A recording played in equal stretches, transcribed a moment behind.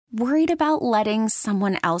Worried about letting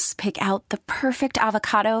someone else pick out the perfect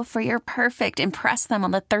avocado for your perfect impress them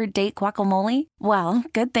on the third date guacamole? Well,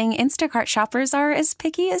 good thing Instacart shoppers are as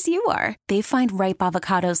picky as you are. They find ripe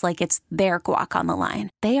avocados like it's their guac on the line.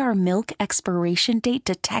 They are milk expiration date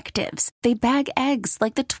detectives. They bag eggs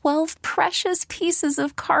like the 12 precious pieces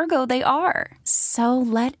of cargo they are. So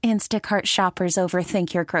let Instacart shoppers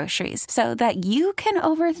overthink your groceries so that you can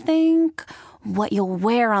overthink what you'll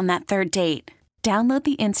wear on that third date. Download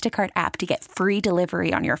the Instacart app to get free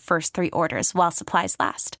delivery on your first 3 orders while supplies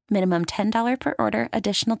last. Minimum $10 per order.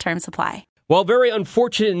 Additional terms apply. Well, very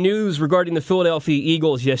unfortunate news regarding the Philadelphia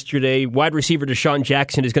Eagles yesterday. Wide receiver Deshaun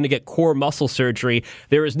Jackson is going to get core muscle surgery.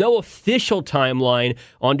 There is no official timeline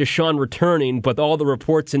on Deshaun returning, but all the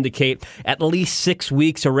reports indicate at least 6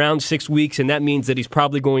 weeks, around 6 weeks, and that means that he's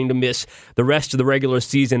probably going to miss the rest of the regular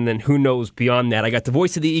season, and who knows beyond that. I got the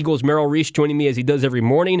voice of the Eagles, Merrill Reese, joining me as he does every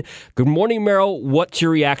morning. Good morning, Merrill. What's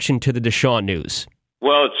your reaction to the Deshaun news?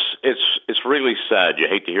 Well, it's really sad. You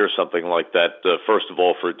hate to hear something like that. First of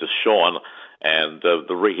all, for Deshaun, and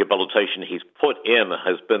the rehabilitation he's put in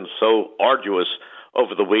has been so arduous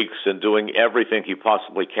over the weeks and doing everything he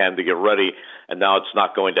possibly can to get ready, and now it's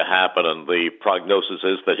not going to happen, and the prognosis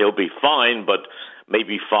is that he'll be fine, but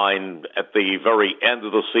maybe fine at the very end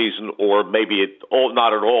of the season, or maybe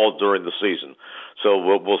not at all during the season. So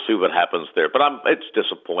we'll see what happens there. But it's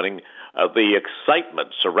disappointing. The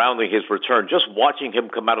excitement surrounding his return, just watching him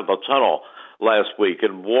come out of the tunnel last week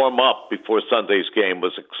and warm up before Sunday's game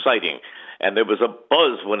was exciting. And there was a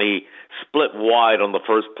buzz when he split wide on the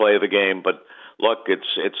first play of the game. But look,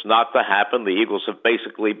 it's not to happen. The Eagles have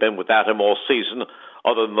basically been without him all season,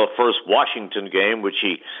 other than the first Washington game, which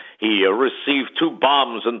he received 2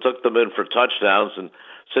 bombs and took them in for touchdowns. And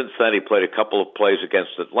since then, he played a couple of plays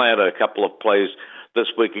against Atlanta, a couple of plays this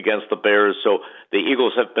week against the Bears. So the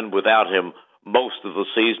Eagles have been without him most of the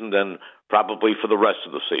season and probably for the rest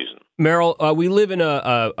of the season. Merrill, we live in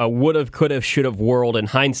a would-have, could-have, should-have world, and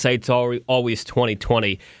hindsight's always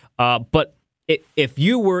 20/20. But if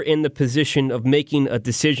you were in the position of making a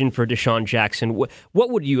decision for Deshaun Jackson, what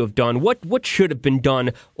would you have done? What should have been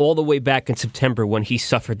done all the way back in September when he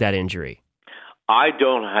suffered that injury? I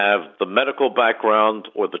don't have the medical background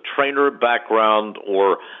or the trainer background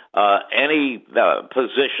or any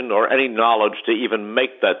position or any knowledge to even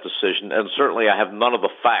make that decision, and certainly I have none of the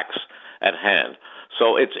facts at hand.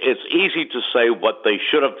 So it's easy to say what they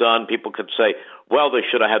should have done. People could say, well, they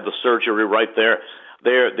should have had the surgery right there.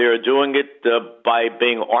 They're doing it by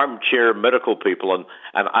being armchair medical people, and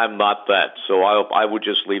I'm not that. So I would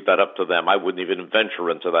just leave that up to them. I wouldn't even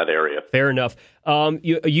venture into that area. Fair enough.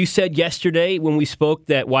 You said yesterday when we spoke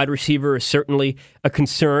that wide receiver is certainly a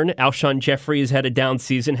concern. Alshon Jeffrey has had a down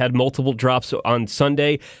season, had multiple drops on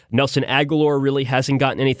Sunday. Nelson Agholor really hasn't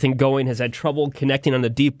gotten anything going, has had trouble connecting on the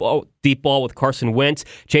deep ball with Carson Wentz.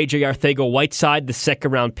 J.J. Arcega-Whiteside, the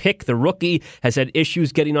second-round pick, the rookie, has had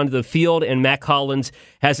issues getting onto the field, and Matt Collins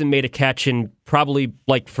hasn't made a catch in probably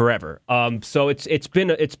like forever. So it's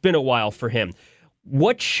been a while for him.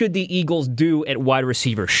 What should the Eagles do at wide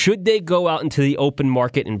receiver? Should they go out into the open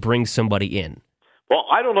market and bring somebody in? Well,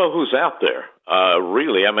 I don't know who's out there,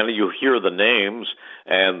 really. I mean, you hear the names,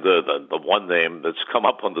 and the one name that's come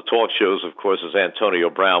up on the talk shows, of course, is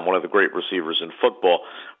Antonio Brown, one of the great receivers in football.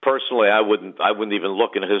 Personally, I wouldn't even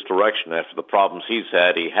look in his direction after the problems he's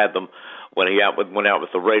had. He had them when he went out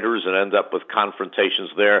with the Raiders and ended up with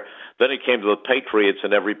confrontations there. Then he came to the Patriots,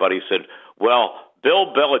 and everybody said, well,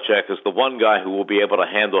 Bill Belichick is the one guy who will be able to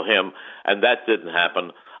handle him, and that didn't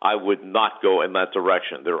happen. I would not go in that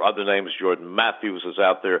direction. There are other names. Jordan Matthews is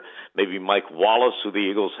out there. Maybe Mike Wallace, who the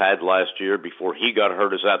Eagles had last year before he got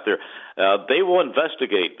hurt, is out there. They will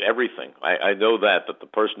investigate everything. I know that the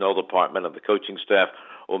personnel department and the coaching staff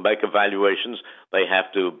will make evaluations. They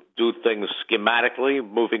have to do things schematically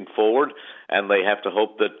moving forward, and they have to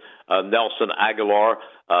hope that Nelson Agholor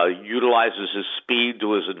utilizes his speed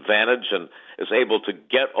to his advantage and is able to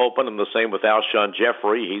get open, and the same with Alshon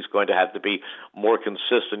Jeffrey. He's going to have to be more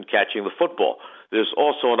consistent catching the football. There's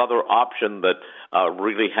also another option that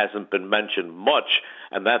really hasn't been mentioned much,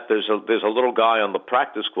 and that there's a little guy on the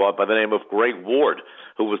practice squad by the name of Greg Ward,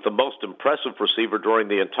 who was the most impressive receiver during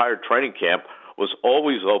the entire training camp, was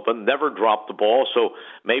always open, never dropped the ball, so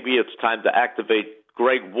maybe it's time to activate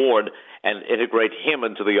Greg Ward and integrate him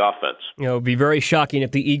into the offense. You know, it would be very shocking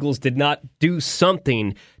if the Eagles did not do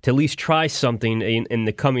something to at least try something in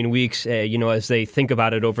the coming weeks, as they think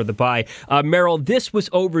about it over the bye. Merrill, this was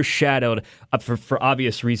overshadowed for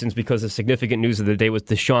obvious reasons because the significant news of the day was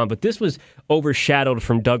Deshaun, but this was overshadowed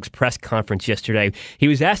from Doug's press conference yesterday. He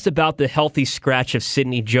was asked about the healthy scratch of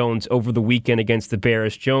Sidney Jones over the weekend against the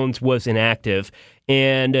Bears. Jones was inactive.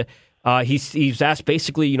 and he's asked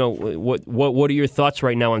basically, what are your thoughts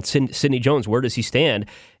right now on Sidney Jones? Where does he stand?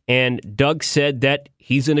 And Doug said that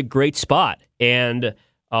he's in a great spot, and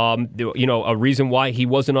a reason why he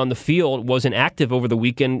wasn't on the field, wasn't active over the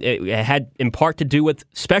weekend, it had in part to do with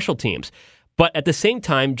special teams. But at the same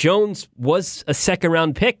time, Jones was a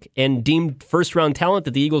second-round pick and deemed first-round talent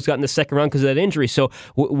that the Eagles got in the second round because of that injury. So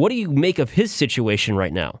what do you make of his situation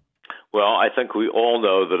right now? Well, I think we all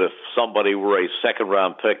know that if somebody were a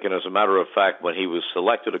second-round pick, and as a matter of fact, when he was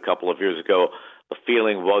selected a couple of years ago, the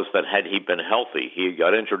feeling was that had he been healthy, he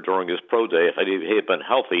got injured during his pro day, if he had been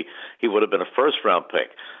healthy, he would have been a first-round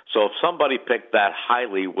pick. So if somebody picked that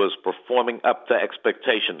highly was performing up to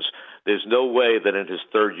expectations, there's no way that in his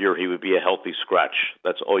third year he would be a healthy scratch.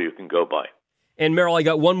 That's all you can go by. And Merrill, I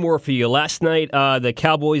got one more for you. Last night, the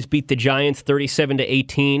Cowboys beat the Giants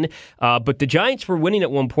 37-18, but the Giants were winning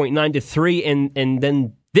at one point 9-3, and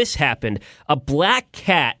then this happened. A black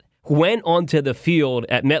cat went onto the field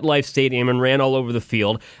at MetLife Stadium and ran all over the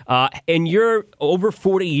field. And you're over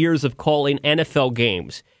 40 years of calling NFL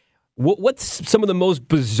games. What's some of the most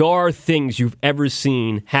bizarre things you've ever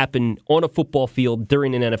seen happen on a football field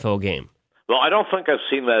during an NFL game? Well, I don't think I've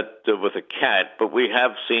seen that with a cat, but we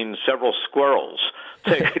have seen several squirrels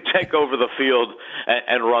take over the field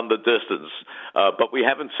and run the distance. But we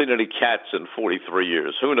haven't seen any cats in 43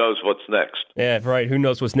 years. Who knows what's next? Yeah, right. Who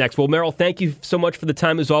knows what's next? Well, Merrill, thank you so much for the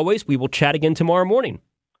time as always. We will chat again tomorrow morning.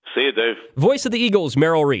 See you, Dave. Voice of the Eagles,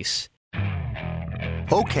 Merrill Reese.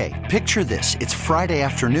 Okay, picture this. It's Friday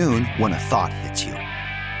afternoon when a thought hits you.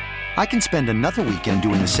 I can spend another weekend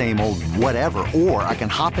doing the same old whatever, or I can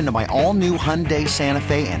hop into my all-new Hyundai Santa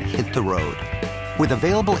Fe and hit the road. With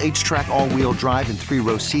available H-Track all-wheel drive and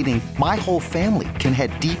 3-row seating, my whole family can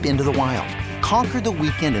head deep into the wild. Conquer the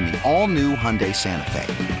weekend in the all-new Hyundai Santa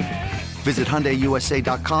Fe. Visit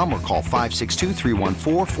HyundaiUSA.com or call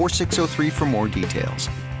 562-314-4603 for more details.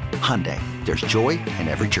 Hyundai, there's joy in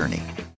every journey.